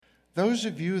Those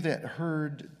of you that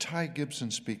heard Ty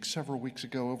Gibson speak several weeks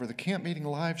ago over the camp meeting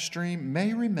live stream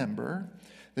may remember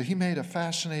that he made a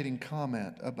fascinating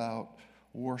comment about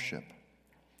worship,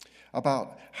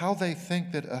 about how they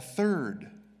think that a third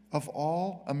of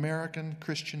all American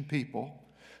Christian people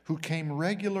who came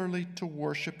regularly to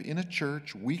worship in a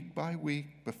church week by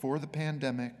week before the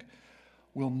pandemic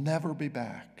will never be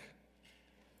back,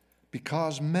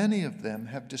 because many of them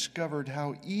have discovered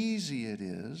how easy it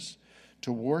is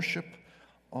to worship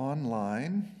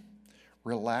online,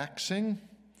 relaxing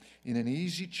in an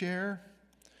easy chair,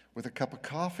 with a cup of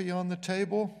coffee on the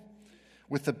table,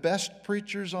 with the best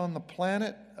preachers on the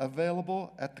planet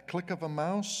available at the click of a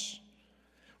mouse,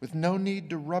 with no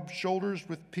need to rub shoulders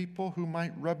with people who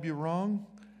might rub you wrong.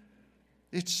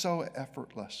 It's so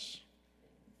effortless.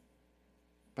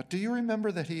 But do you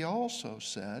remember that he also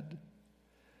said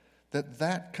that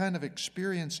that kind of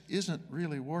experience isn't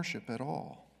really worship at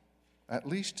all, at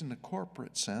least in the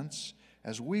corporate sense,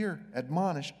 as we're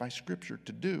admonished by Scripture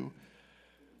to do?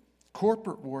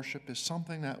 Corporate worship is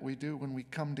something that we do when we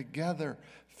come together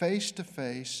face to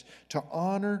face to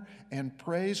honor and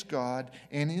praise God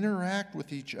and interact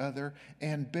with each other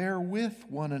and bear with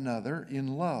one another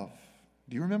in love.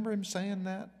 Do you remember him saying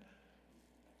that?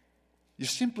 You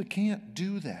simply can't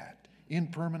do that in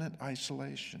permanent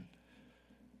isolation.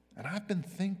 And I've been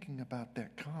thinking about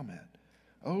that comment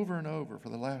over and over for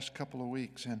the last couple of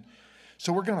weeks. And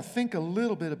so we're going to think a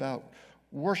little bit about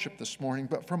worship this morning,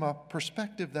 but from a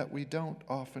perspective that we don't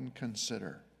often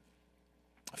consider.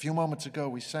 A few moments ago,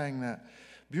 we sang that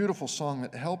beautiful song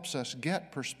that helps us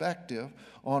get perspective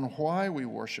on why we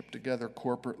worship together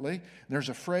corporately. There's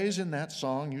a phrase in that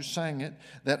song, you sang it,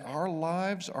 that our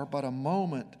lives are but a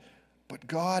moment, but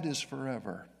God is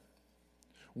forever.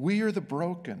 We are the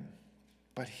broken,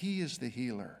 but He is the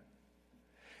healer.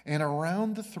 And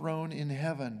around the throne in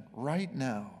heaven right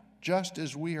now, just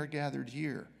as we are gathered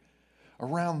here,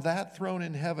 around that throne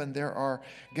in heaven, there are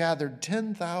gathered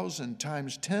 10,000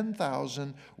 times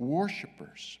 10,000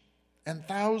 worshipers, and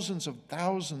thousands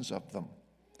of them.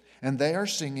 And they are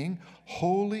singing,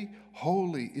 "Holy,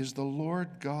 holy is the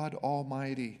Lord God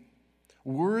Almighty.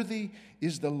 Worthy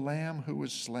is the Lamb who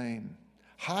was slain.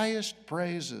 Highest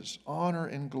praises, honor,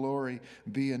 and glory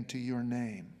be unto your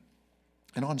name."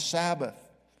 And on Sabbath,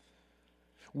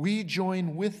 we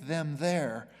join with them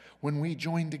there when we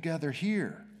join together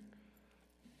here.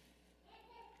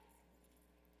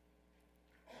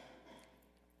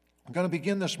 I'm going to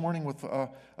begin this morning with a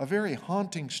very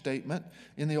haunting statement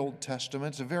in the Old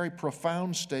Testament. It's a very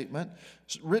profound statement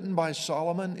written by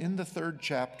Solomon in the 3rd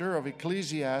chapter of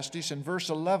Ecclesiastes. In verse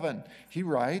 11, he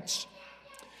writes,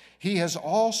 "He has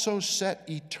also set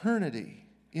eternity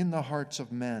in the hearts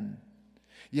of men,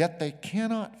 yet they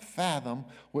cannot fathom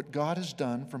what God has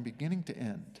done from beginning to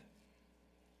end."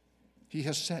 He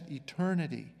has set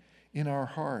eternity in our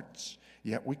hearts,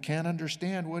 yet we can't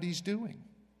understand what He's doing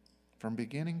from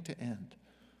beginning to end.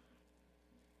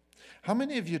 How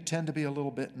many of you tend to be a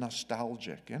little bit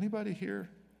nostalgic? Anybody here?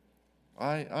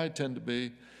 I tend to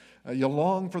be. You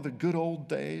long for the good old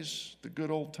days, the good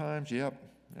old times? Yep,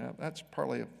 that's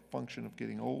partly a function of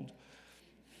getting old.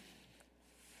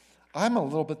 I'm a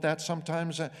little bit that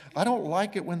sometimes. I don't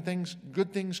like it when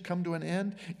good things come to an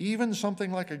end, even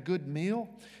something like a good meal.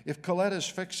 If Colette is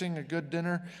fixing a good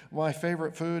dinner, my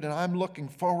favorite food, and I'm looking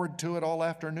forward to it all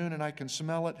afternoon and I can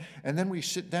smell it, and then we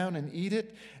sit down and eat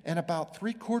it, and about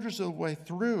 3/4 of the way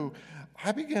through,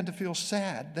 I begin to feel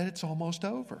sad that it's almost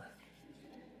over.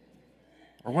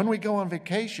 Or when we go on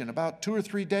vacation, about 2 or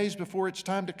 3 days before it's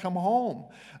time to come home,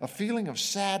 a feeling of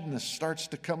sadness starts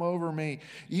to come over me,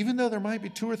 even though there might be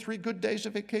 2 or 3 good days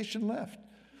of vacation left.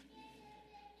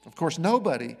 Of course,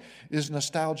 nobody is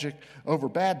nostalgic over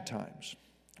bad times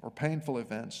or painful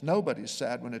events. Nobody's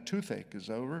sad when a toothache is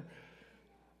over.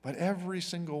 But every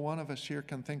single one of us here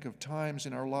can think of times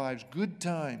in our lives, good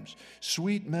times,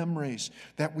 sweet memories,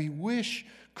 that we wish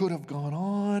could have gone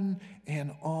on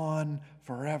and on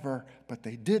forever, but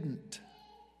they didn't,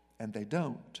 and they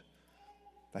don't.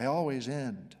 They always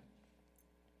end.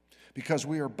 Because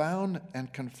we are bound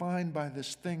and confined by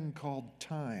this thing called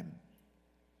time.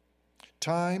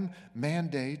 Time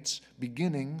mandates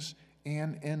beginnings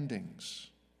and endings.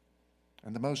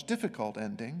 And the most difficult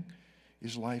ending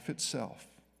is life itself.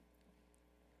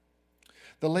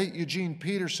 The late Eugene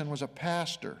Peterson was a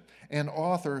pastor and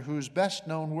author whose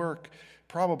best-known work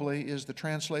probably is the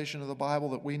translation of the Bible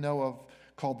that we know of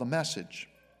called The Message.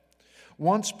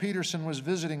 Once Peterson was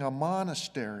visiting a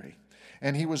monastery,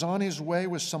 and he was on his way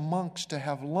with some monks to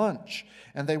have lunch,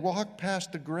 and they walked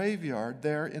past the graveyard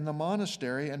there in the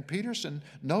monastery, and Peterson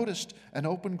noticed an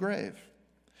open grave.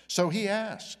 So he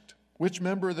asked, which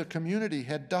member of the community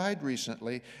had died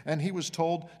recently, and he was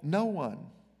told, no one.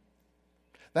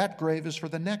 That grave is for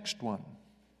the next one.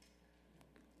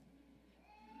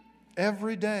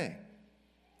 Every day,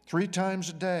 3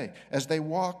 times a day, as they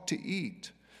walk to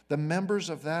eat, the members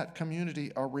of that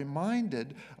community are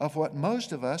reminded of what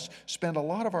most of us spend a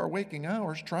lot of our waking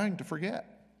hours trying to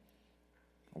forget.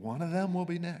 One of them will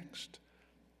be next.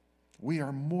 We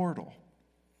are mortal.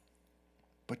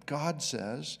 But God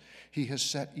says He has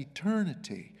set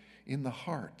eternity in the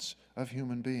hearts of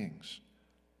human beings.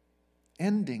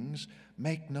 Endings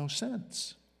make no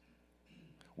sense.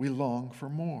 We long for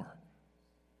more.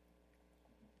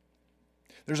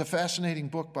 There's a fascinating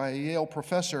book by a Yale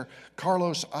professor,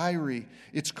 Carlos Eyre.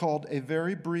 It's called A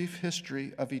Very Brief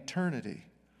History of Eternity.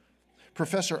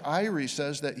 Professor Eyre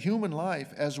says that human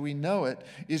life as we know it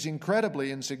is incredibly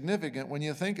insignificant when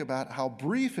you think about how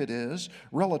brief it is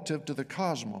relative to the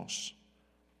cosmos.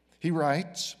 He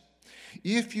writes,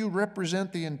 if you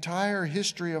represent the entire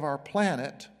history of our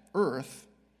planet, Earth,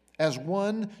 as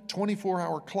one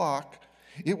 24-hour clock,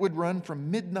 it would run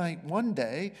from midnight one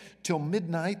day till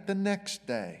midnight the next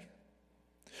day.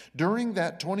 During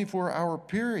that 24-hour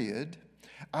period,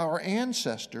 our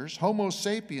ancestors, Homo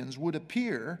sapiens, would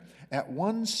appear at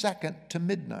 1 second to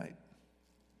midnight.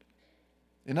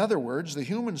 In other words, the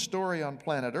human story on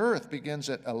planet Earth begins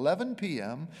at 11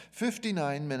 p.m.,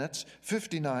 59 minutes,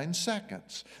 59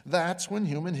 seconds. That's when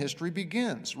human history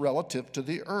begins relative to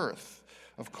the Earth.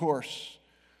 Of course,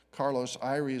 Carlos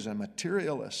Eyre is a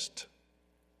materialist.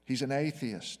 He's an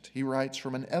atheist. He writes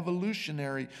from an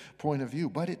evolutionary point of view,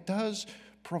 but it does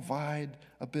provide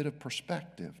a bit of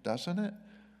perspective, doesn't it?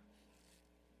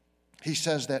 He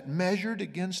says that measured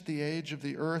against the age of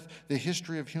the earth, the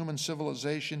history of human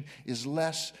civilization is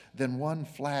less than one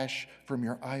flash from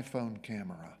your iPhone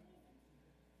camera.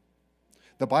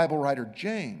 The Bible writer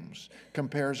James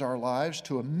compares our lives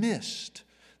to a mist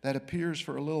that appears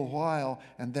for a little while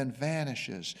and then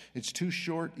vanishes. It's too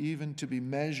short even to be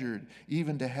measured,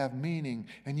 even to have meaning,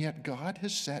 and yet God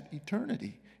has set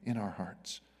eternity in our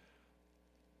hearts.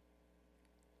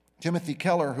 Timothy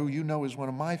Keller, who you know is one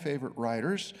of my favorite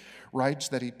writers, writes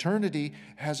that eternity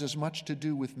has as much to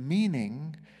do with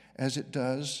meaning as it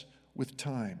does with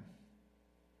time.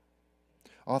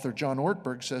 Author John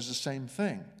Ortberg says the same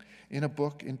thing in a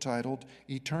book entitled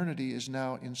Eternity is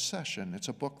Now in Session. It's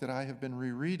a book that I have been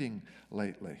rereading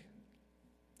lately.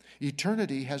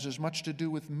 Eternity has as much to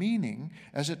do with meaning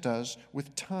as it does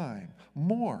with time.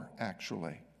 More,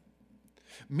 actually.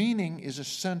 Meaning is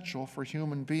essential for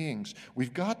human beings.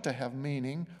 We've got to have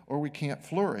meaning or we can't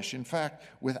flourish. In fact,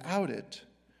 without it,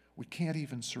 we can't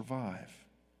even survive.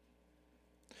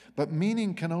 But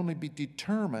meaning can only be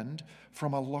determined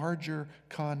from a larger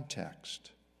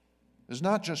context. It's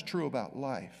not just true about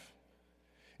life.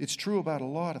 It's true about a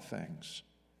lot of things.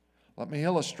 Let me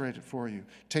illustrate it for you.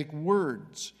 Take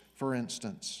words, for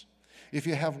instance. If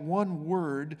you have one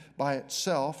word by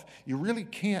itself, you really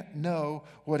can't know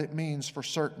what it means for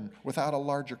certain without a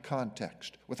larger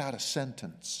context, without a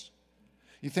sentence.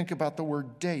 You think about the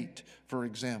word date, for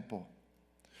example.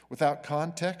 Without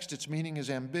context, its meaning is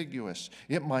ambiguous.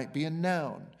 It might be a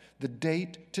noun. The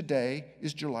date today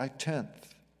is July 10th.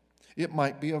 It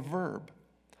might be a verb.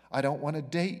 I don't want to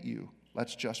date you.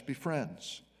 Let's just be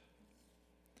friends.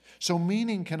 So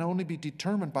meaning can only be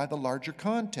determined by the larger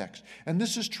context. And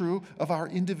this is true of our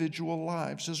individual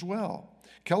lives as well.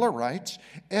 Keller writes,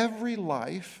 every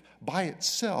life by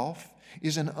itself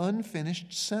is an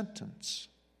unfinished sentence.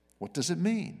 What does it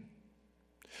mean?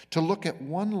 To look at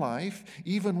one life,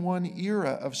 even one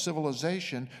era of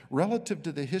civilization, relative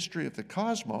to the history of the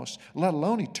cosmos, let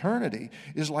alone eternity,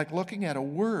 is like looking at a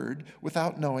word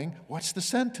without knowing what's the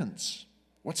sentence,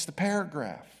 what's the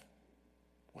paragraph,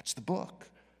 what's the book.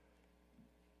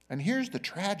 And here's the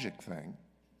tragic thing.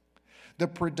 The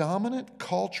predominant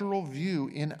cultural view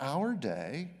in our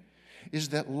day is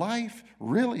that life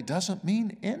really doesn't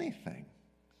mean anything.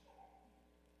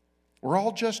 We're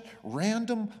all just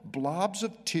random blobs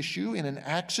of tissue in an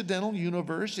accidental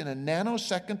universe in a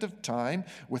nanosecond of time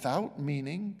without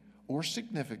meaning or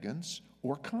significance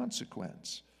or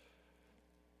consequence.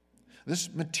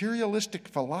 This materialistic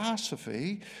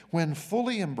philosophy, when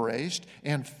fully embraced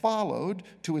and followed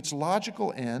to its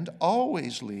logical end,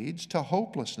 always leads to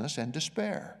hopelessness and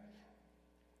despair.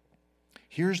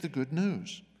 Here's the good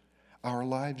news. Our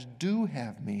lives do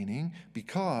have meaning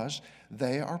because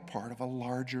they are part of a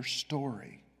larger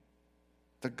story,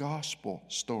 the gospel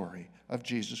story of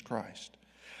Jesus Christ.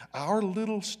 Our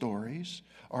little stories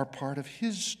are part of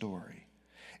His story,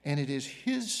 And it is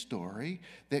his story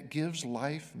that gives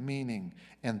life meaning.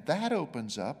 And that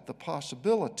opens up the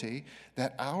possibility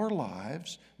that our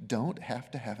lives don't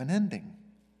have to have an ending.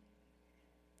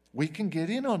 We can get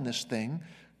in on this thing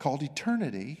called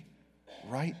eternity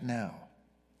right now.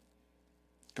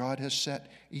 God has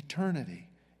set eternity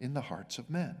in the hearts of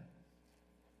men.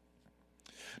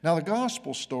 Now, the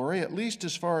gospel story, at least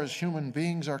as far as human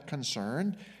beings are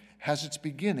concerned, has its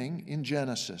beginning in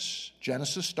Genesis.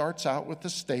 Genesis starts out with the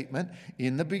statement,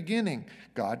 in the beginning,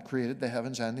 God created the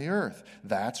heavens and the earth.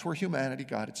 That's where humanity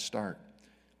got its start.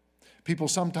 People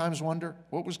sometimes wonder,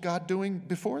 what was God doing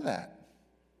before that?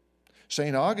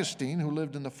 St. Augustine, who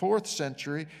lived in the 4th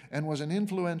century and was an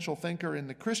influential thinker in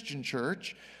the Christian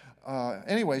church,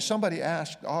 anyway, somebody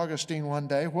asked Augustine one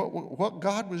day what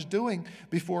God was doing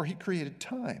before he created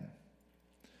time.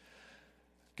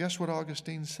 Guess what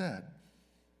Augustine said?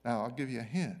 Now, I'll give you a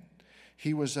hint.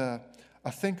 He was a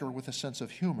thinker with a sense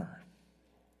of humor.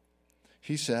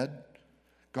 He said,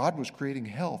 God was creating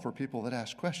hell for people that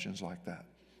ask questions like that.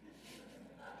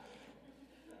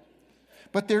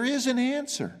 But there is an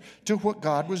answer to what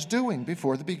God was doing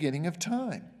before the beginning of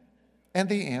time. And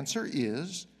the answer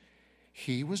is,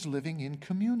 he was living in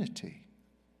community,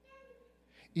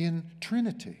 in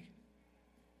Trinity,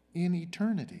 in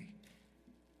eternity.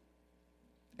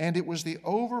 And it was the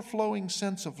overflowing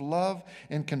sense of love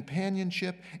and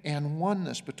companionship and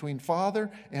oneness between Father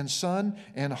and Son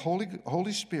and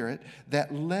Holy Spirit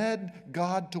that led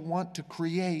God to want to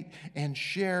create and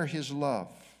share his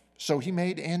love. So he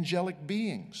made angelic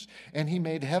beings, and he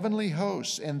made heavenly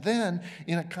hosts, and then,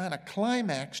 in a kind of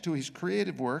climax to his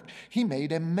creative work, he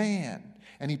made a man,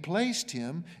 and he placed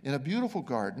him in a beautiful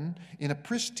garden in a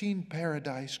pristine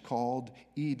paradise called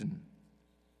Eden.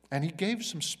 And he gave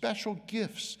some special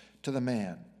gifts to the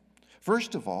man.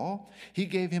 First of all, he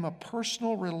gave him a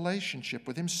personal relationship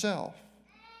with himself.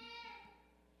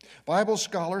 Bible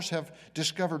scholars have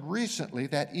discovered recently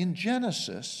that in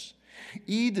Genesis,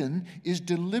 Eden is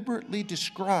deliberately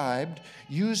described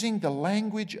using the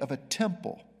language of a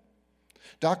temple.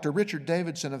 Dr. Richard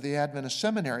Davidson of the Adventist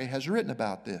Seminary has written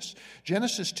about this.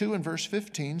 Genesis 2 and verse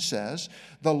 15 says,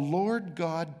 "The Lord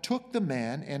God took the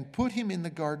man and put him in the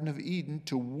Garden of Eden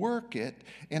to work it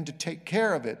and to take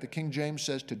care of it." The King James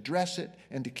says to dress it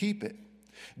and to keep it.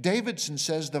 Davidson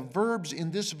says the verbs in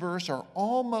this verse are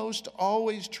almost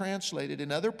always translated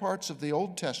in other parts of the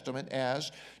Old Testament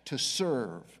as to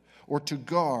serve, or to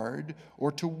guard,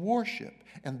 or to worship.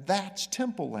 And that's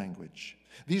temple language.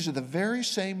 These are the very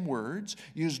same words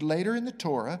used later in the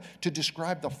Torah to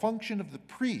describe the function of the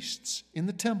priests in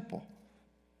the temple.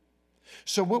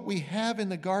 So what we have in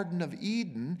the Garden of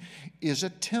Eden is a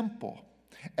temple.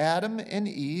 Adam and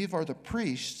Eve are the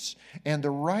priests, and the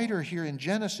writer here in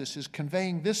Genesis is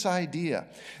conveying this idea.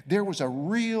 There was a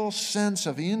real sense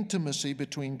of intimacy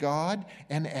between God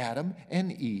and Adam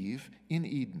and Eve in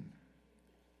Eden.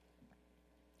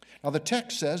 Now, the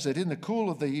text says that in the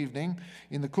cool of the evening,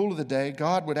 in the cool of the day,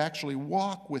 God would actually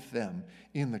walk with them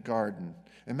in the garden.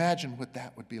 Imagine what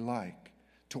that would be like,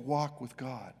 to walk with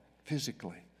God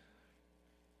physically.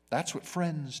 That's what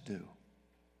friends do.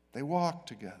 They walk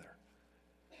together.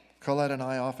 Colette and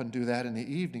I often do that in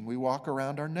the evening. We walk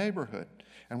around our neighborhood,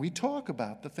 and we talk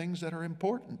about the things that are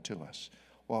important to us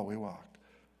while we walk.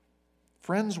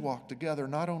 Friends walk together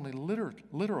not only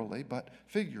literally, but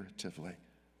figuratively.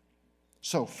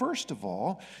 So, first of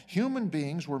all, human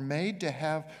beings were made to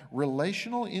have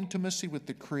relational intimacy with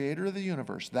the Creator of the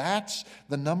universe. That's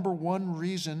the number one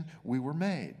reason we were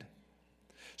made.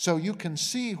 So you can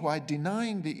see why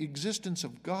denying the existence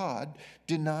of God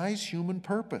denies human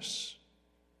purpose,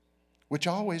 which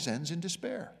always ends in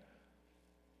despair.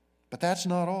 But that's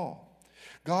not all.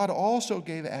 God also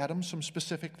gave Adam some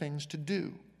specific things to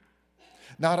do.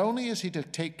 Not only is he to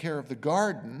take care of the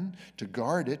garden, to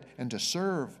guard it, and to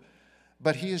serve,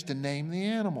 but he is to name the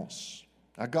animals.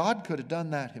 Now, God could have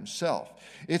done that himself.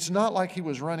 It's not like he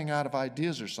was running out of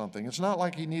ideas or something. It's not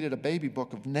like he needed a baby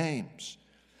book of names.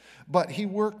 But he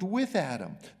worked with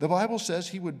Adam. The Bible says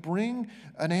he would bring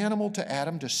an animal to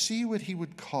Adam to see what he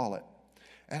would call it.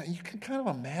 And you can kind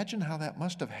of imagine how that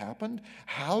must have happened.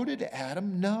 How did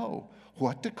Adam know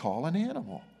what to call an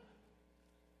animal?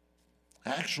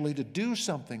 Actually, to do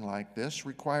something like this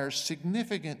requires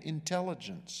significant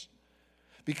intelligence.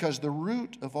 Because the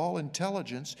root of all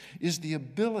intelligence is the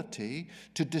ability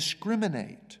to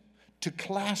discriminate, to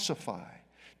classify,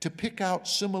 to pick out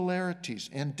similarities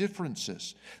and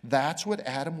differences. That's what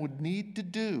Adam would need to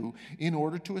do in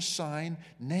order to assign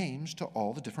names to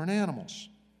all the different animals,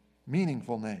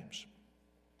 meaningful names.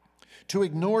 To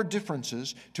ignore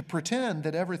differences, to pretend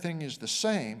that everything is the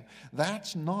same,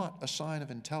 that's not a sign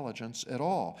of intelligence at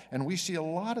all. And we see a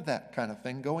lot of that kind of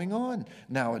thing going on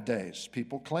nowadays.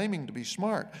 People claiming to be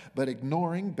smart, but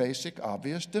ignoring basic,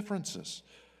 obvious differences.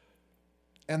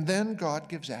 And then God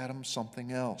gives Adam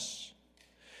something else.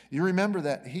 You remember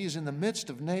that he's in the midst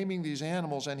of naming these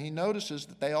animals, and he notices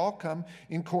that they all come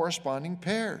in corresponding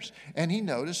pairs. And he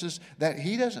notices that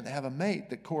he doesn't have a mate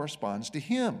that corresponds to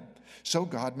him. So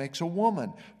God makes a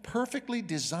woman, perfectly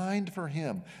designed for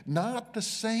him, not the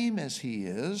same as he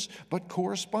is, but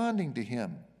corresponding to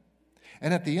him.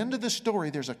 And at the end of the story,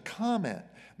 there's a comment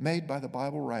made by the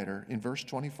Bible writer in verse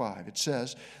 25. It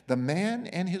says, "The man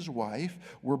and his wife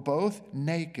were both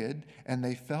naked, and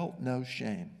they felt no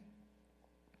shame."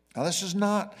 Now, this is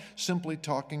not simply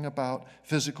talking about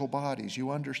physical bodies.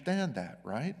 You understand that,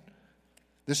 right?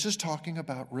 This is talking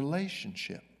about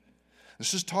relationship.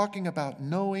 This is talking about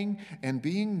knowing and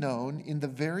being known in the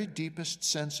very deepest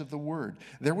sense of the word.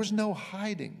 There was no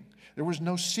hiding. There was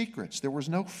no secrets. There was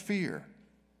no fear.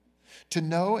 To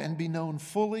know and be known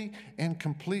fully and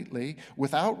completely,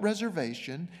 without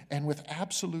reservation and with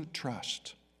absolute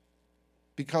trust.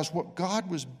 Because what God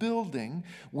was building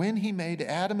when he made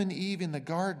Adam and Eve in the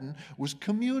garden was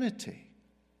community.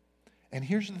 And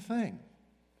here's the thing.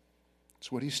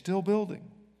 It's what he's still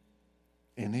building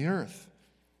in the earth.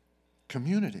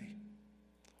 Community.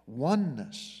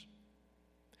 Oneness.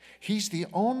 He's the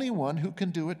only one who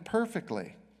can do it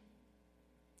perfectly.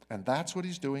 And that's what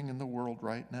he's doing in the world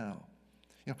right now.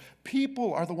 You know,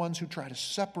 people are the ones who try to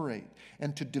separate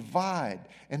and to divide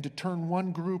and to turn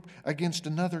one group against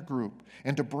another group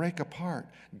and to break apart.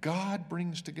 God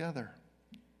brings together.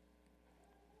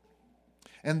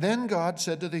 And then God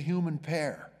said to the human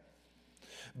pair,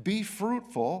 "Be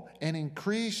fruitful and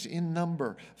increase in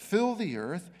number. Fill the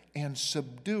earth and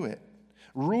subdue it.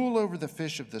 Rule over the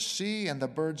fish of the sea and the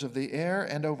birds of the air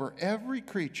and over every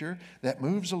creature that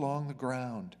moves along the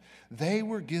ground." They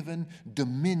were given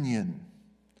dominion,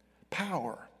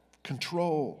 power,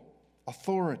 control,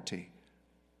 authority.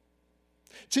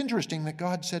 It's interesting that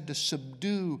God said to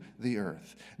subdue the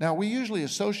earth. Now, we usually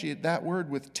associate that word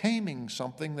with taming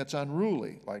something that's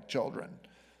unruly, like children.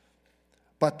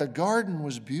 But the garden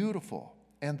was beautiful,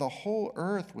 and the whole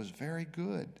earth was very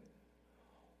good.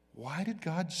 Why did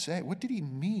God say? What did he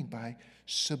mean by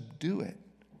subdue it?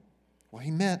 Well, he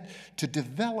meant to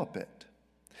develop it.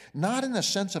 Not in the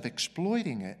sense of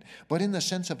exploiting it, but in the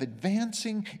sense of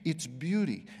advancing its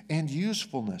beauty and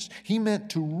usefulness. He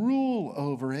meant to rule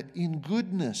over it in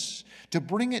goodness, to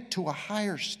bring it to a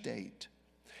higher state.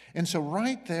 And so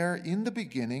right there in the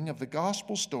beginning of the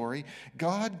gospel story,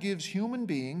 God gives human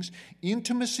beings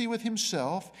intimacy with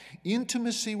himself,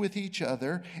 intimacy with each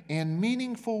other, and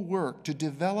meaningful work to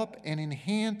develop and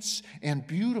enhance and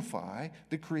beautify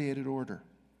the created order.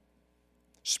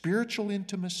 Spiritual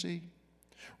intimacy,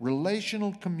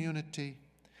 relational community,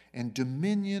 and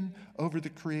dominion over the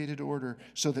created order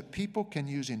so that people can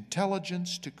use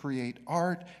intelligence to create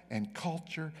art and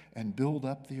culture and build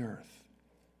up the earth.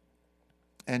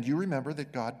 And you remember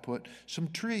that God put some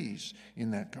trees in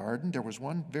that garden. There was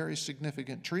one very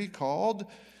significant tree called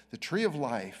the Tree of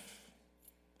Life.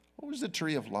 What was the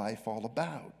Tree of Life all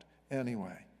about,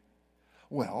 anyway?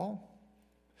 Well,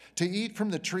 to eat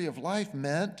from the Tree of Life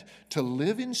meant to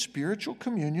live in spiritual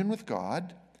communion with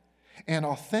God, an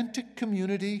authentic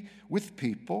community with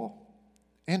people,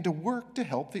 and to work to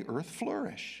help the earth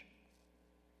flourish.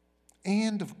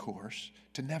 And, of course,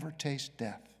 to never taste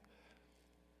death.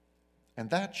 And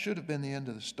that should have been the end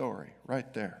of the story,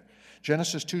 right there.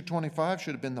 Genesis 2:25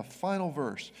 should have been the final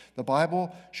verse. The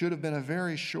Bible should have been a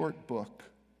very short book.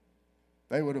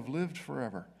 They would have lived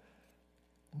forever.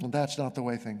 Well, that's not the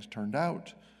way things turned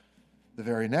out. The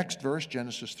very next verse,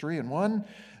 Genesis 3:1,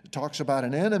 talks about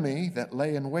an enemy that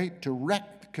lay in wait to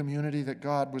wreck the community that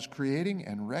God was creating,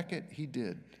 and wreck it he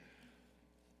did.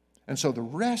 And so the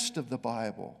rest of the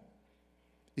Bible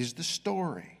is the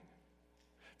story.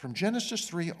 From Genesis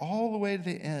 3 all the way to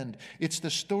the end, it's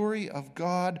the story of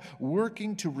God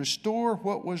working to restore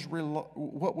what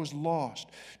was lost,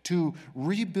 to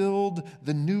rebuild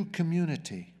the new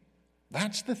community.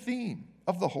 That's the theme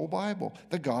of the whole Bible,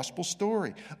 the gospel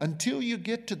story, until you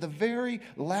get to the very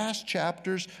last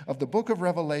chapters of the book of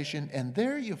Revelation, and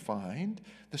there you find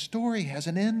the story has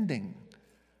an ending.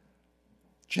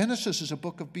 Genesis is a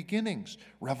book of beginnings.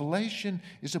 Revelation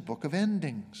is a book of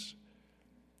endings.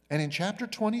 And in chapter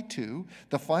 22,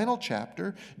 the final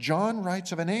chapter, John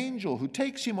writes of an angel who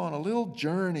takes him on a little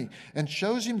journey and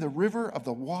shows him the river of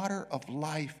the water of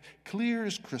life, clear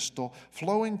as crystal,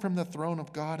 flowing from the throne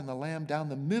of God and the Lamb down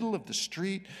the middle of the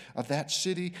street of that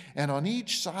city. And on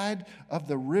each side of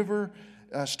the river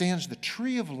stands the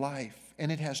tree of life.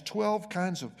 And it has 12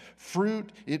 kinds of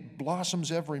fruit. It blossoms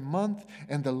every month.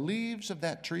 And the leaves of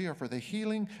that tree are for the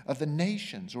healing of the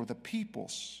nations or the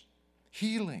peoples.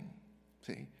 Healing.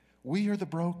 See? We are the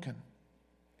broken.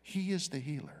 He is the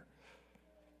healer.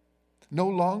 No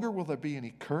longer will there be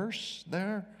any curse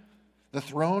there. The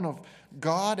throne of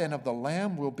God and of the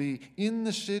Lamb will be in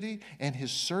the city, and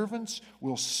his servants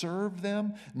will serve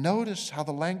them. Notice how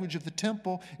the language of the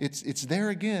temple, it's there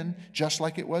again, just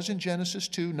like it was in Genesis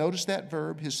 2. Notice that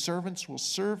verb, his servants will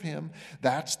serve him.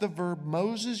 That's the verb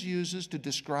Moses uses to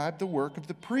describe the work of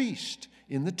the priest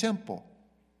in the temple.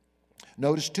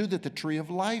 Notice, too, that the tree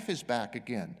of life is back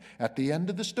again at the end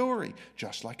of the story,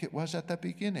 just like it was at the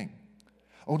beginning.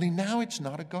 Only now it's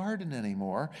not a garden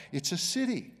anymore. It's a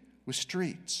city with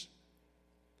streets.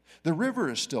 The river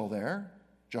is still there,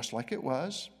 just like it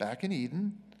was back in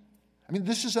Eden. I mean,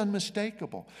 this is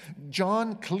unmistakable.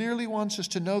 John clearly wants us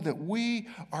to know that we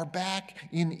are back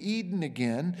in Eden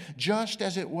again, just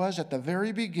as it was at the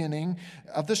very beginning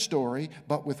of the story,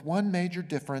 but with one major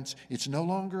difference. It's no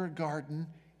longer a garden.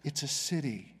 It's a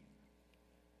city.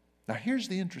 Now, here's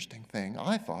the interesting thing,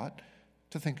 I thought,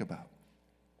 to think about.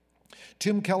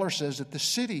 Tim Keller says that the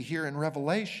city here in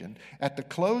Revelation, at the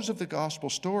close of the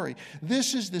gospel story,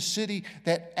 this is the city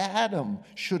that Adam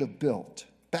should have built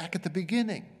back at the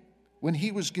beginning, when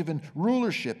he was given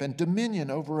rulership and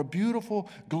dominion over a beautiful,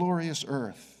 glorious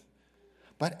earth.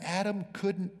 But Adam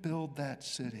couldn't build that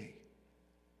city.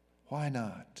 Why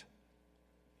not?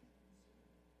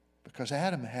 Because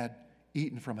Adam had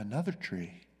eaten from another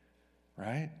tree,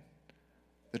 right?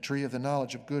 The tree of the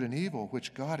knowledge of good and evil,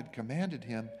 which God had commanded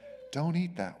him, don't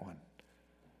eat that one.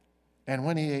 And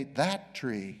when he ate that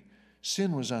tree,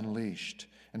 sin was unleashed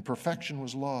and perfection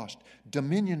was lost.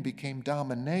 Dominion became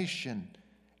domination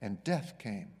and death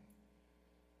came.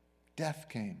 Death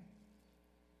came.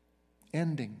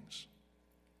 Endings.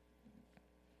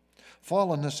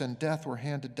 Fallenness and death were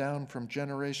handed down from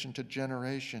generation to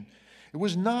generation. It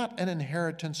was not an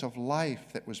inheritance of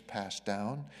life that was passed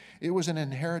down. It was an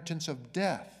inheritance of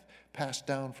death passed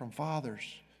down from fathers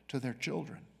to their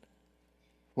children.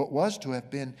 What was to have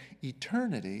been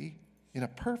eternity in a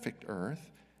perfect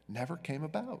earth never came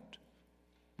about.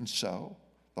 And so,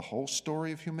 the whole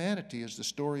story of humanity is the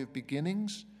story of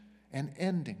beginnings and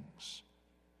endings,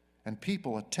 and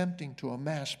people attempting to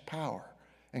amass power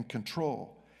and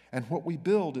control. And what we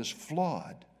build is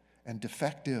flawed and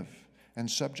defective and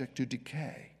subject to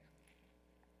decay.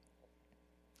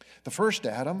 The first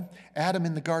Adam, Adam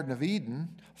in the Garden of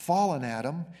Eden, fallen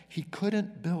Adam, he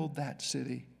couldn't build that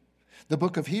city. The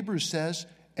book of Hebrews says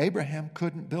Abraham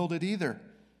couldn't build it either,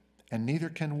 and neither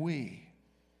can we.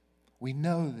 We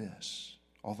know this,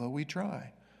 although we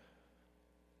try.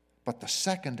 But the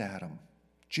second Adam,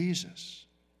 Jesus,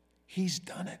 he's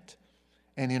done it.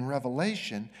 And in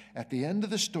Revelation, at the end of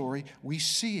the story, we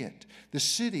see it. The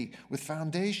city with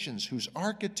foundations whose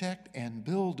architect and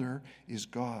builder is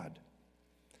God.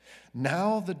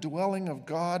 Now the dwelling of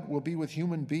God will be with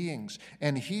human beings,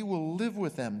 and he will live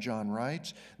with them, John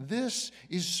writes. This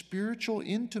is spiritual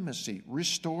intimacy,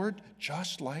 restored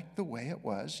just like the way it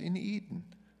was in Eden.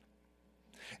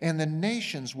 And the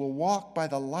nations will walk by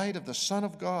the light of the Son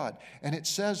of God. And it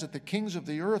says that the kings of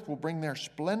the earth will bring their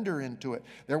splendor into it.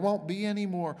 There won't be any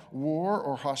more war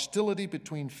or hostility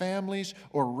between families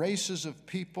or races of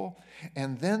people.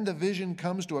 And then the vision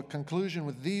comes to a conclusion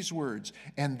with these words,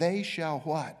 and they shall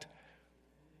what?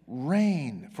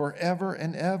 Reign forever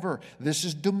and ever. This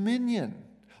is dominion,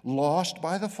 lost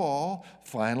by the fall,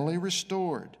 finally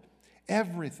restored.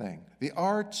 Everything, the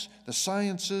arts, the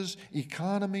sciences,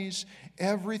 economies,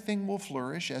 everything will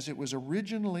flourish as it was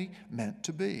originally meant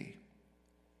to be.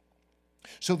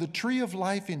 So the tree of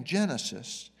life in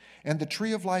Genesis and the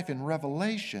tree of life in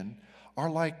Revelation are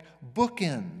like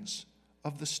bookends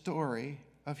of the story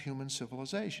of human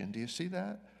civilization. Do you see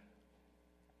that?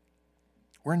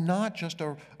 We're not just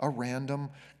a random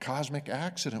cosmic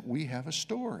accident. We have a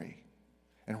story.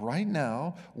 And right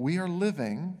now, we are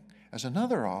living, as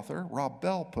another author, Rob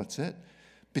Bell puts it,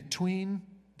 between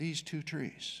these two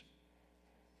trees.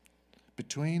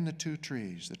 Between the two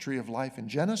trees, the tree of life in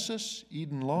Genesis,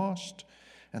 Eden lost,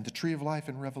 and the tree of life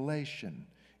in Revelation,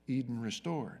 Eden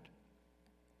restored.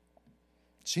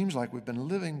 It seems like we've been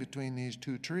living between these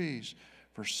two trees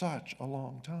for such a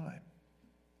long time.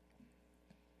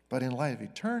 But in light of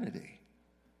eternity,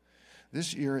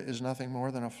 This era is nothing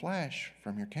more than a flash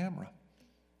from your camera.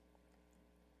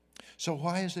 So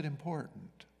why is it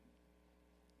important?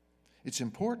 It's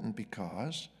important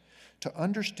because to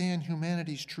understand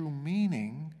humanity's true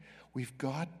meaning, we've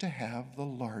got to have the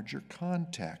larger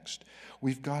context.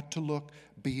 We've got to look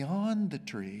beyond the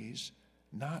trees,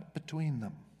 not between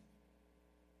them.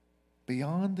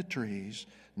 Beyond the trees,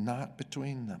 not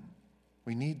between them.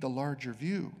 We need the larger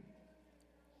view.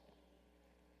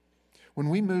 When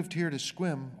we moved here to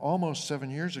Sequim almost 7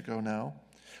 years ago now,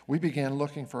 we began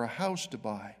looking for a house to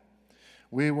buy.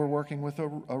 We were working with a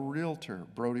realtor,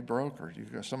 Brody Broker.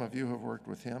 Some of you have worked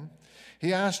with him.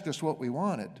 He asked us what we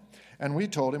wanted, and we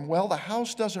told him, well, the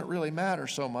house doesn't really matter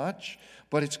so much,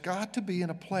 but it's got to be in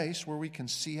a place where we can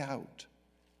see out.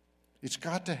 It's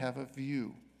got to have a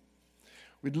view.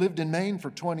 We'd lived in Maine for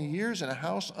 20 years in a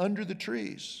house under the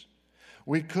trees.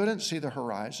 We couldn't see the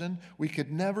horizon. We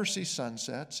could never see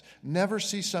sunsets, never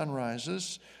see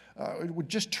sunrises.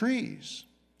 Just trees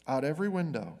out every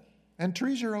window. And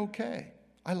trees are okay.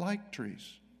 I like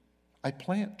trees. I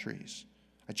plant trees.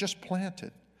 I just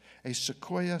planted a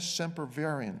Sequoia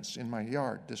sempervirens in my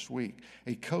yard this week,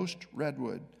 a coast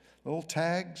redwood. The little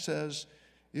tag says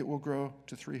it will grow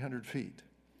to 300 feet.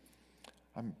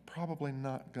 I'm probably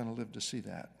not going to live to see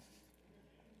that.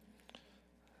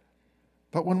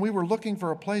 But when we were looking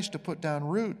for a place to put down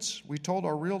roots, we told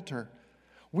our realtor,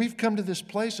 we've come to this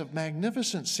place of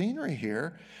magnificent scenery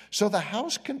here, so the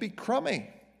house can be crummy.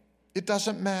 It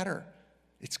doesn't matter.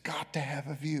 It's got to have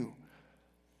a view.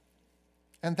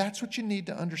 And that's what you need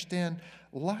to understand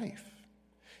life.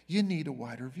 You need a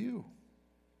wider view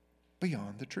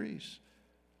beyond the trees.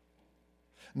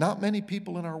 Not many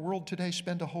people in our world today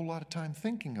spend a whole lot of time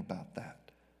thinking about that.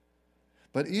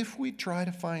 But if we try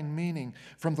to find meaning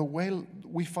from the way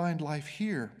we find life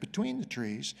here between the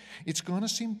trees, it's going to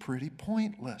seem pretty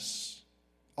pointless,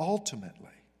 ultimately.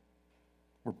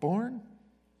 We're born,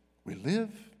 we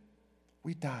live,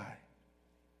 we die.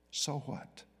 So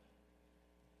what?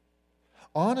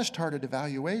 Honest-hearted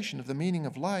evaluation of the meaning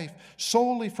of life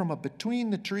solely from a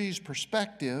between-the-trees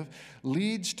perspective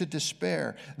leads to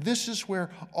despair. This is where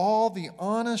all the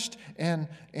honest and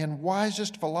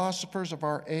wisest philosophers of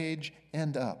our age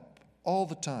end up, all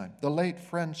the time. The late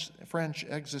French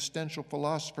existential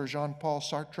philosopher Jean-Paul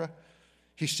Sartre,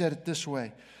 he said it this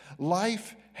way,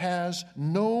 life has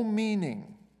no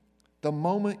meaning the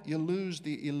moment you lose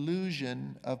the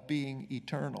illusion of being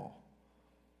eternal.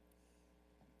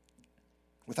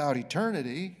 Without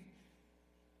eternity,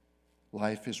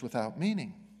 life is without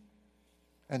meaning,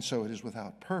 and so it is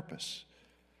without purpose.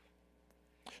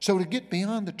 So to get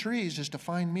beyond the trees is to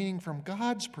find meaning from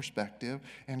God's perspective,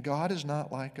 and God is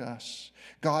not like us.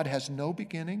 God has no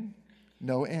beginning,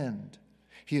 no end.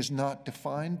 He is not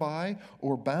defined by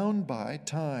or bound by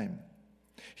time.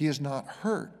 He is not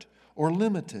hurt or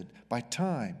limited by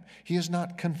time. He is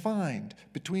not confined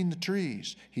between the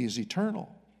trees. He is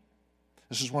eternal.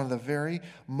 This is one of the very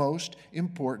most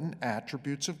important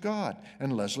attributes of God.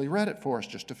 And Leslie read it for us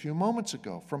just a few moments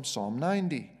ago from Psalm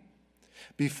 90.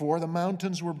 Before the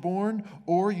mountains were born,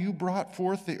 or you brought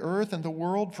forth the earth and the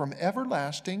world from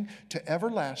everlasting to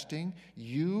everlasting,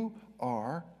 you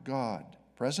are God.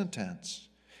 Present tense.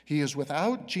 He is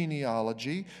without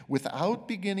genealogy, without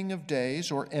beginning of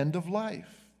days or end of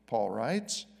life, Paul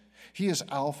writes. He is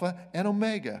Alpha and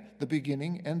Omega, the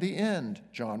beginning and the end,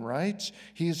 John writes.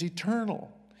 He is eternal,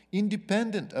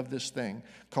 independent of this thing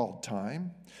called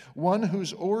time, one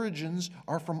whose origins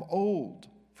are from old,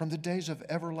 from the days of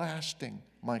everlasting,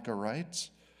 Micah writes.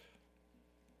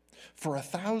 For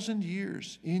 1,000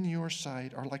 years in your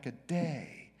sight are like a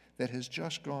day that has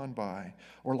just gone by,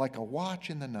 or like a watch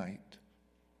in the night,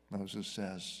 Moses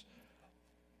says.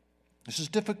 This is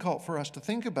difficult for us to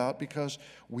think about because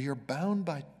we are bound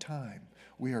by time.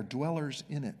 We are dwellers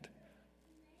in it.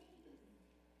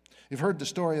 You've heard the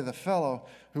story of the fellow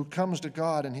who comes to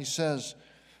God and he says,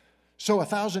 so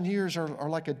 1,000 years are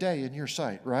like a day in your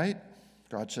sight, right?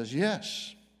 God says,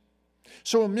 yes.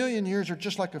 So 1,000,000 years are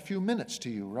just like a few minutes to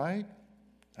you, right?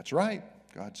 That's right,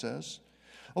 God says.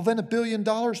 Well, then $1 billion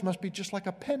must be just like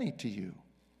a penny to you.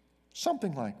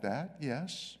 Something like that,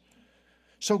 yes.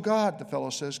 So God, the fellow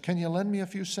says, can you lend me a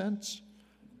few cents?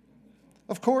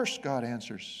 Of course, God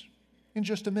answers, in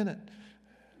just a minute.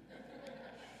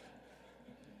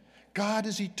 God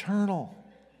is eternal,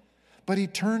 but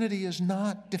eternity is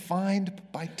not defined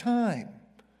by time.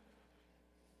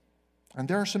 And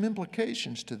there are some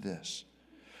implications to this.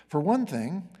 For one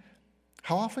thing,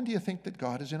 how often do you think that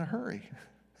God is in a hurry?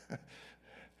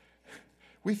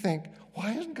 We think,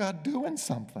 why isn't God doing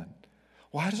something?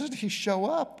 Why doesn't he show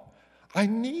up? I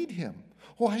need him.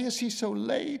 Why is he so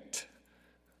late?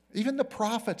 Even the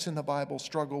prophets in the Bible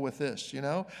struggle with this,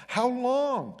 How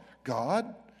long,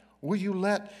 God, will you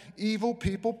let evil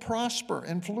people prosper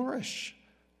and flourish?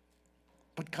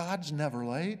 But God's never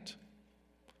late.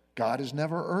 God is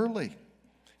never early.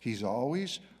 He's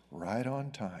always right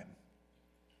on time.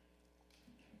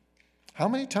 How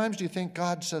many times do you think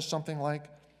God says something like,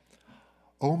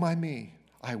 "Oh my me,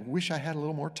 I wish I had a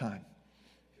little more time"?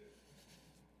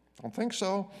 Don't think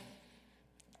so.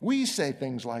 We say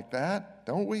things like that,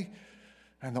 don't we?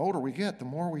 And the older we get, the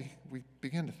more we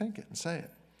begin to think it and say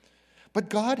it. But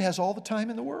God has all the time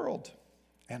in the world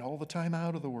and all the time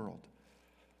out of the world.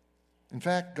 In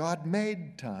fact, God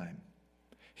made time.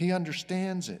 He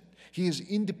understands it. He is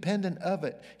independent of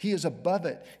it. He is above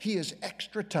it. He is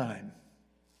extra time.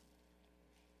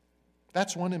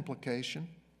 That's one implication.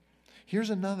 Here's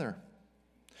another.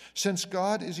 Since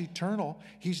God is eternal,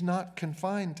 He's not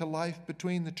confined to life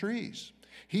between the trees.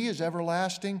 He is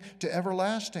everlasting to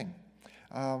everlasting.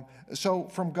 So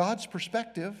from God's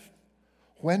perspective,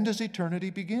 when does eternity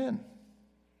begin?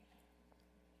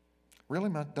 Really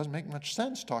doesn't make much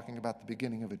sense talking about the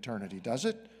beginning of eternity, does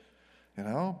it?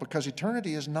 Because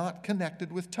eternity is not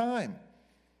connected with time.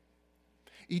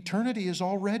 Eternity is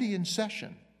already in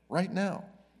session right now.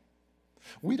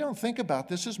 We don't think about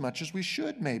this as much as we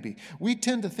should, maybe. We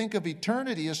tend to think of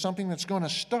eternity as something that's going to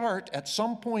start at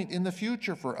some point in the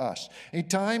future for us. A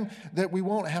time that we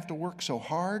won't have to work so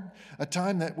hard, a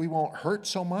time that we won't hurt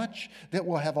so much, that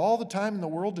we'll have all the time in the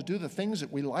world to do the things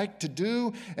that we like to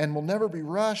do, and we'll never be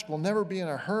rushed, we'll never be in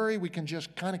a hurry. We can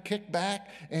just kind of kick back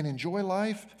and enjoy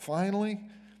life, finally.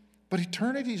 But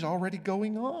eternity is already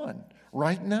going on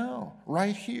right now,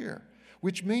 right here,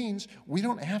 which means we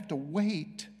don't have to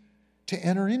wait to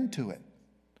enter into it.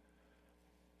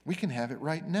 We can have it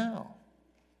right now.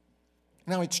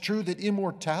 Now, it's true that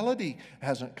immortality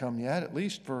hasn't come yet, at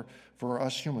least for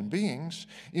us human beings.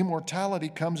 Immortality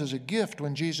comes as a gift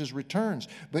when Jesus returns.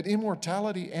 But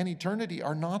immortality and eternity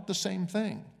are not the same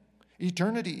thing.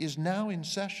 Eternity is now in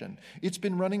session. It's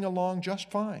been running along just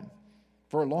fine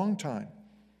for a long time.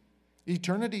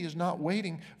 Eternity is not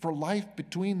waiting for life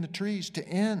between the trees to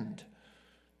end.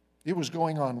 It was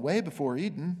going on way before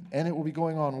Eden, and it will be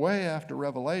going on way after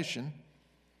Revelation.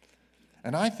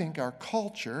 And I think our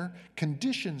culture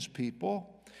conditions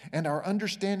people, and our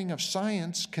understanding of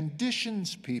science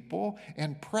conditions people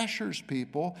and pressures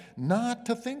people not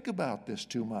to think about this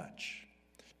too much,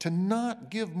 to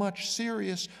not give much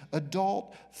serious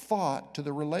adult thought to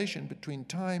the relation between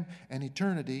time and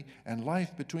eternity and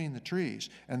life between the trees.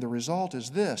 And the result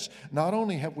is this: not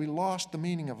only have we lost the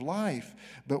meaning of life,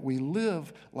 but we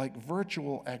live like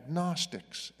virtual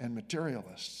agnostics and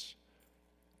materialists,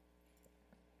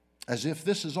 as if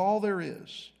this is all there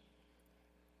is.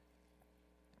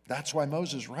 That's why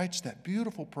Moses writes that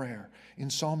beautiful prayer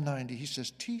in Psalm 90. He says,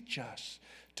 "Teach us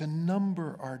to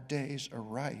number our days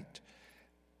aright,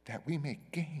 that we may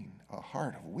gain a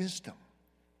heart of wisdom."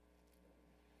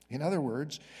 In other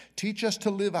words, teach us to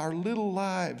live our little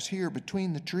lives here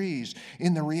between the trees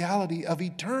in the reality of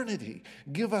eternity.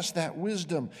 Give us that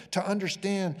wisdom to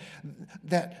understand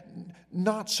that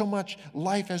not so much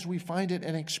life as we find it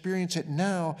and experience it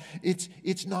now,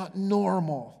 it's not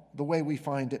normal the way we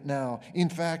find it now. In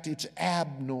fact, it's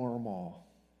abnormal.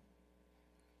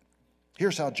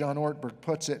 Here's how John Ortberg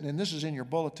puts it, and this is in your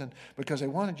bulletin because I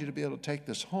wanted you to be able to take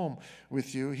this home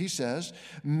with you. He says,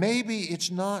 maybe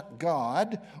it's not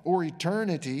God or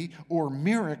eternity or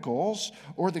miracles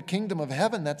or the kingdom of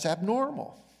heaven that's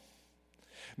abnormal.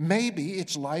 Maybe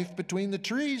it's life between the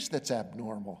trees that's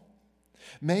abnormal.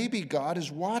 Maybe God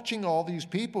is watching all these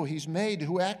people He's made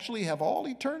who actually have all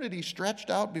eternity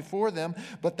stretched out before them,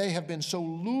 but they have been so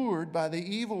lured by the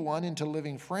evil one into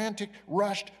living frantic,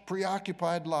 rushed,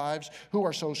 preoccupied lives, who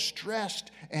are so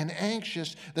stressed and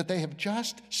anxious that they have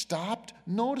just stopped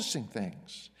noticing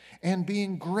things and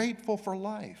being grateful for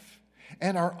life,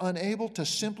 and are unable to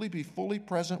simply be fully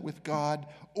present with God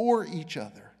or each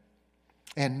other.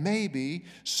 And maybe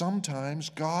sometimes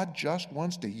God just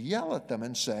wants to yell at them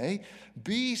and say,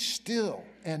 "Be still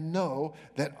and know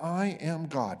that I am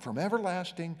God, from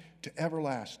everlasting to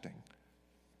everlasting."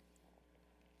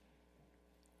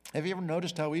 Have you ever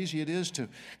noticed how easy it is to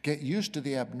get used to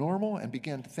the abnormal and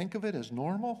begin to think of it as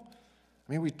normal?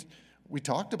 I mean, we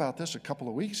talked about this a couple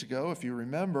of weeks ago, if you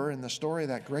remember, in the story of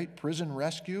that great prison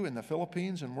rescue in the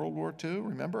Philippines in World War II.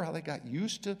 Remember how they got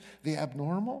used to the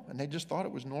abnormal and they just thought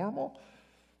it was normal?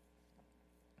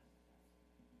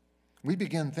 We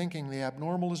begin thinking the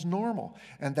abnormal is normal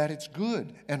and that it's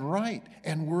good and right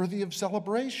and worthy of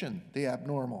celebration, the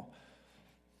abnormal.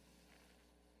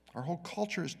 Our whole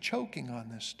culture is choking on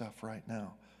this stuff right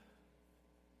now.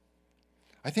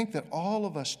 I think that all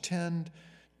of us tend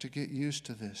to get used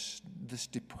to this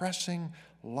depressing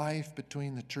life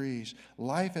between the trees,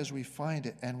 life as we find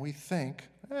it, and we think,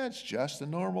 it's just a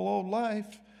normal old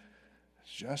life.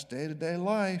 It's just day-to-day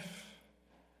life.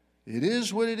 It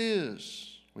is what it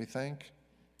is, we think.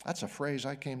 That's a phrase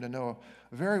I came to know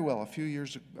very well a few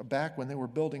years back when they were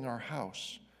building our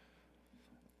house.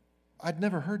 I'd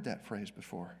never heard that phrase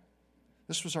before.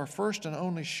 This was our first and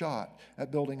only shot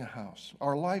at building a house.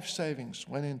 Our life savings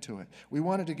went into it. We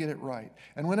wanted to get it right.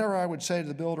 And whenever I would say to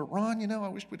the builder, Ron, I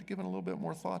wish we'd have given a little bit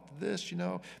more thought to this,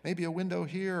 maybe a window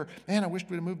here. Man, I wish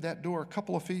we'd have moved that door a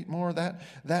couple of feet more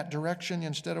that direction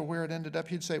instead of where it ended up.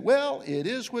 He'd say, well, it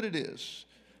is what it is.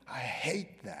 I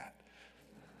hate that.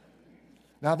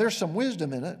 Now, there's some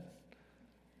wisdom in it,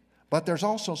 but there's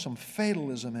also some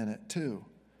fatalism in it, too.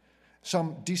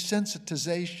 Some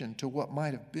desensitization to what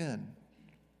might have been.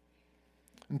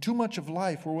 And too much of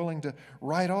life we're willing to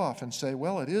write off and say,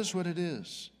 well, it is what it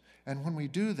is. And when we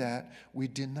do that, we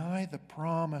deny the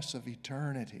promise of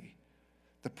eternity,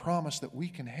 the promise that we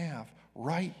can have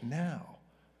right now.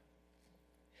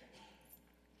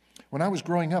 When I was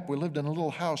growing up, we lived in a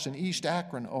little house in East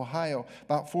Akron, Ohio,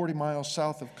 about 40 miles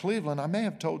south of Cleveland. I may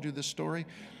have told you this story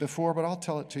before, but I'll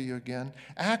tell it to you again.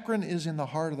 Akron is in the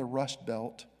heart of the Rust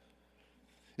Belt.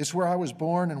 It's where I was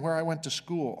born and where I went to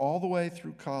school all the way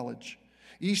through college.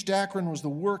 East Akron was the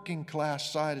working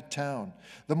class side of town.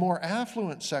 The more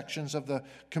affluent sections of the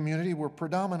community were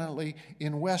predominantly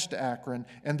in West Akron,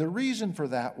 and the reason for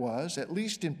that was, at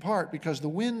least in part, because the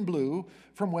wind blew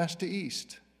from west to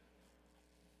east.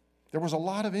 There was a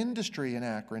lot of industry in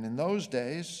Akron in those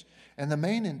days, and the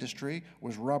main industry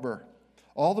was rubber.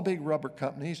 All the big rubber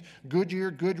companies,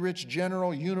 Goodyear, Goodrich,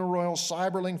 General, Uniroyal,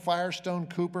 Cyberling, Firestone,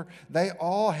 Cooper, they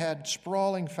all had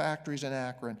sprawling factories in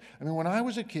Akron. I mean, when I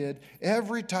was a kid,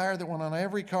 every tire that went on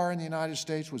every car in the United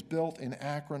States was built in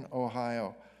Akron,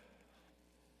 Ohio.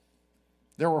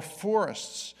 There were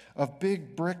forests of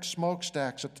big brick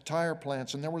smokestacks at the tire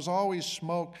plants, and there was always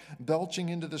smoke belching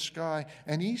into the sky,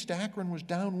 and East Akron was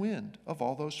downwind of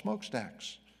all those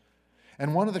smokestacks.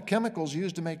 And one of the chemicals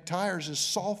used to make tires is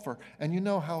sulfur. And you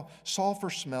know how sulfur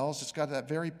smells. It's got that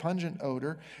very pungent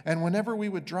odor. And whenever we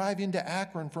would drive into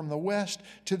Akron from the west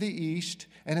to the east,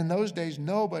 and in those days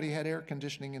nobody had air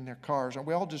conditioning in their cars, and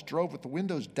we all just drove with the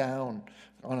windows down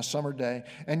on a summer day,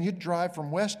 and you'd drive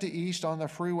from west to east on the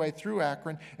freeway through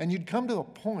Akron, and you'd come to a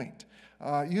point,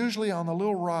 usually on the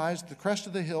little rise, the crest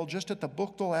of the hill, just at the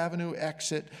Buchtel Avenue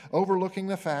exit, overlooking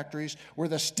the factories, where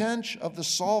the stench of the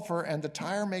sulfur and the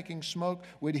tire-making smoke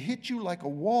would hit you like a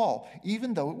wall,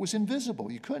 even though it was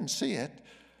invisible. You couldn't see it.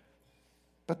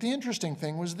 But the interesting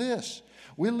thing was this.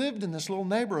 We lived in this little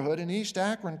neighborhood in East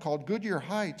Akron called Goodyear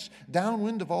Heights,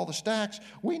 downwind of all the stacks.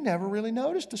 We never really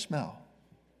noticed the smell.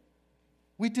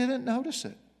 We didn't notice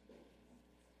it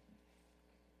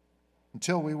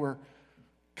until we were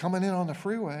coming in on the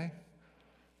freeway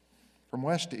from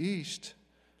west to east.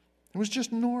 It was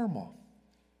just normal.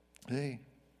 See?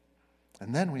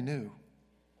 And then we knew.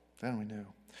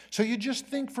 So you just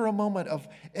think for a moment of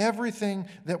everything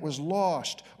that was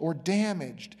lost or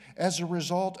damaged as a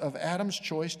result of Adam's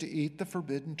choice to eat the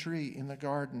forbidden tree in the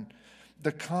garden.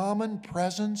 The common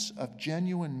presence of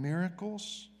genuine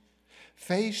miracles,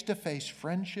 face-to-face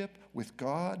friendship with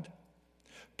God,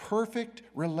 perfect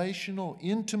relational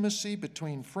intimacy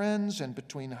between friends and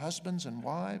between husbands and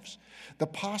wives, the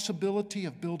possibility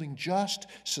of building just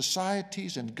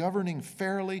societies and governing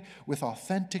fairly with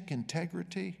authentic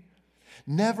integrity,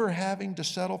 never having to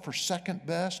settle for second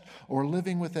best or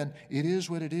living with an it is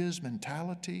what it is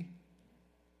mentality.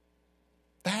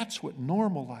 That's what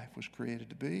normal life was created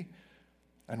to be,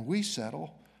 and we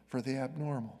settle for the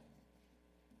abnormal.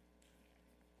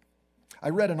 I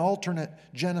read an alternate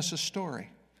Genesis story.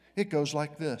 It goes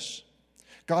like this.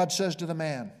 God says to the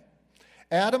man,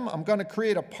 Adam, I'm going to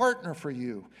create a partner for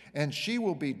you, and she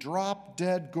will be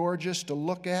drop-dead gorgeous to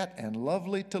look at and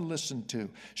lovely to listen to.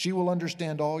 She will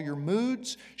understand all your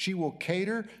moods. She will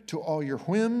cater to all your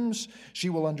whims. She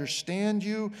will understand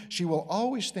you. She will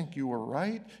always think you are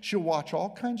right. She'll watch all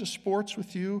kinds of sports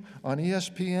with you on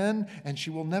ESPN, and she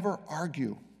will never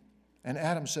argue. And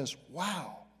Adam says,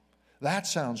 wow, that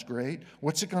sounds great.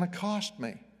 What's it going to cost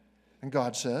me? And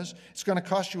God says, it's going to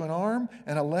cost you an arm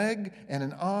and a leg and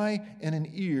an eye and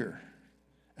an ear.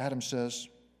 Adam says,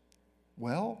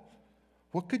 well,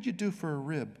 what could you do for a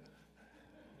rib?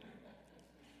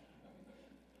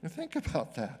 Now think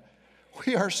about that.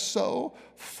 We are so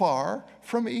far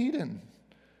from Eden,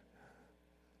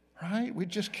 right? We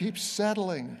just keep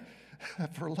settling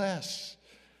for less.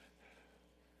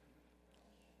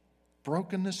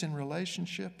 Brokenness in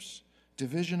relationships,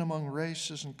 division among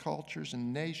races and cultures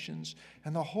and nations,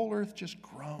 and the whole earth just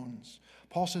groans.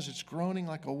 Paul says it's groaning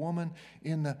like a woman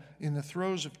in the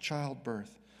throes of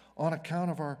childbirth on account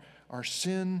of our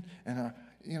sin and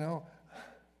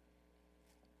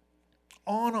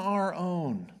on our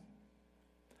own.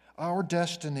 Our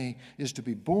destiny is to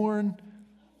be born,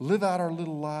 live out our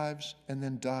little lives, and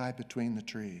then die between the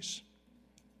trees.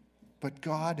 But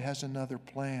God has another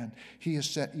plan. He has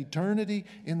set eternity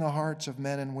in the hearts of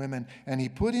men and women, and He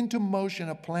put into motion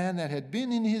a plan that had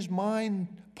been in His mind,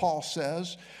 Paul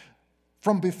says,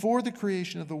 from before the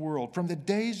creation of the world. From the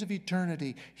days of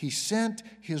eternity, He sent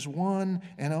His one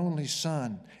and only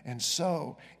Son. And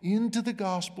so, into the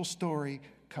gospel story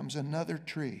comes another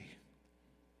tree.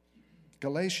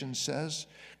 Galatians says,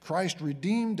 Christ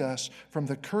redeemed us from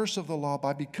the curse of the law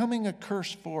by becoming a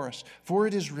curse for us. For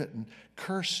it is written,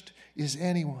 cursed is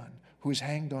anyone who is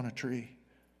hanged on a tree.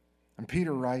 And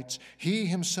Peter writes, He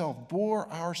Himself bore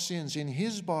our sins in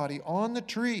His body on the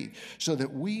tree so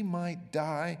that we might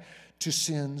die to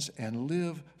sins and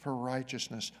live for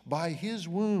righteousness. By His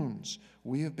wounds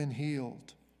we have been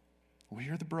healed. We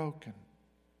are the broken.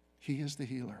 He is the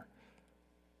healer.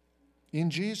 In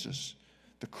Jesus,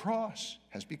 the cross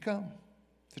has become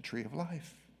the tree of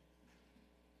life.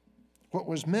 What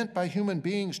was meant by human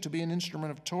beings to be an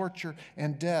instrument of torture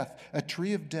and death, a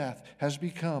tree of death, has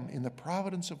become, in the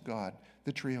providence of God,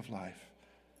 the tree of life.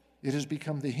 It has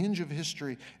become the hinge of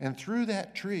history, and through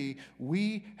that tree,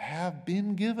 we have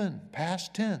been given,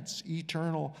 past tense,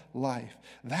 eternal life.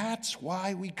 That's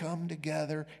why we come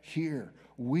together here,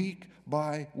 week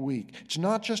by week. It's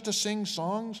not just to sing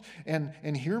songs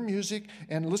and hear music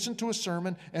and listen to a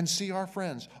sermon and see our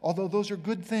friends, although those are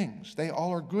good things. They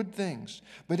all are good things.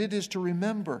 But it is to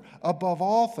remember, above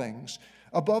all things,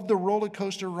 above the roller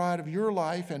coaster ride of your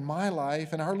life and my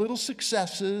life and our little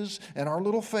successes and our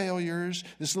little failures,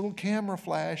 this little camera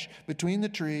flash between the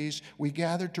trees, we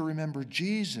gather to remember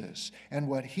Jesus and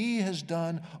what He has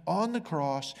done on the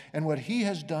cross and what He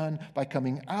has done by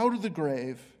coming out of the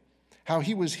grave, how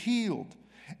He was healed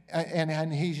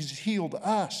and He's healed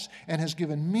us and has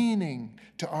given meaning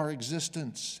to our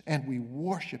existence. And we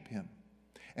worship Him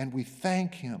and we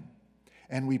thank Him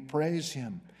and we praise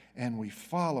Him and we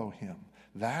follow Him.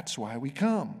 That's why we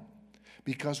come,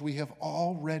 because we have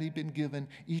already been given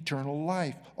eternal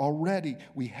life. Already,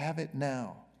 we have it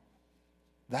now.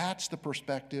 That's the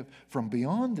perspective from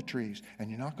beyond the trees, and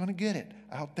you're not going to get it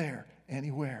out there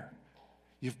anywhere.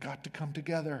 You've got to come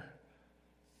together.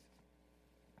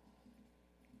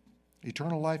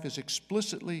 Eternal life is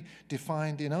explicitly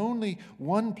defined in only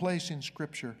one place in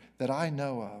Scripture that I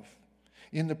know of.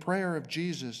 In the prayer of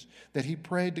Jesus that He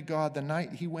prayed to God the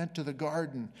night He went to the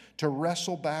garden to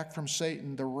wrestle back from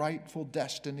Satan the rightful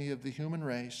destiny of the human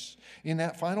race. In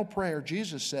that final prayer,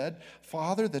 Jesus said,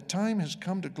 Father, the time has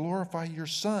come to glorify your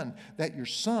Son, that your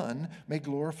Son may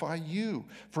glorify you.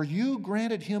 For you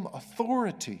granted Him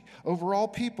authority over all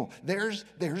people. There's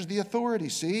the authority.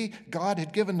 See, God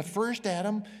had given the first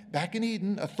Adam back in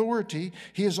Eden authority.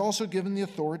 He has also given the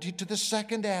authority to the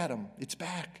second Adam. It's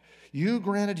back. You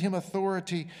granted Him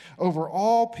authority over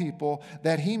all people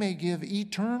that He may give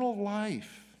eternal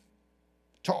life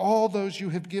to all those you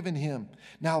have given Him.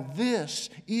 Now this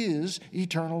is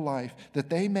eternal life, that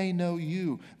they may know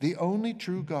you, the only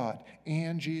true God,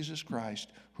 and Jesus Christ,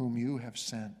 whom you have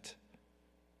sent.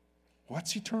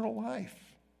 What's eternal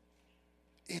life?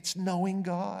 It's knowing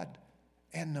God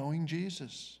and knowing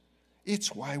Jesus.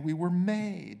 It's why we were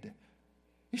made.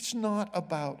 It's not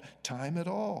about time at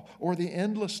all, or the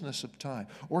endlessness of time,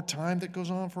 or time that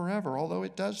goes on forever, although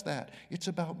it does that. It's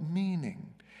about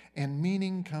meaning, and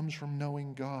meaning comes from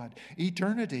knowing God.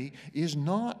 Eternity is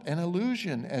not an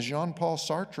illusion, as Jean-Paul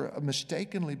Sartre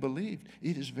mistakenly believed.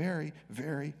 It is very,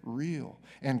 very real,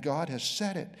 and God has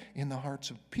set it in the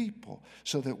hearts of people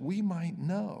so that we might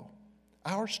know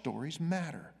our stories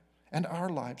matter, and our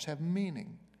lives have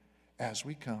meaning as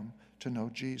we come to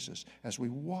know Jesus, as we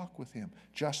walk with Him,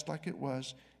 just like it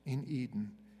was in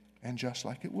Eden and just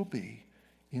like it will be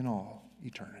in all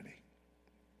eternity.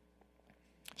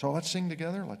 So let's sing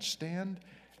together. Let's stand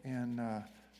and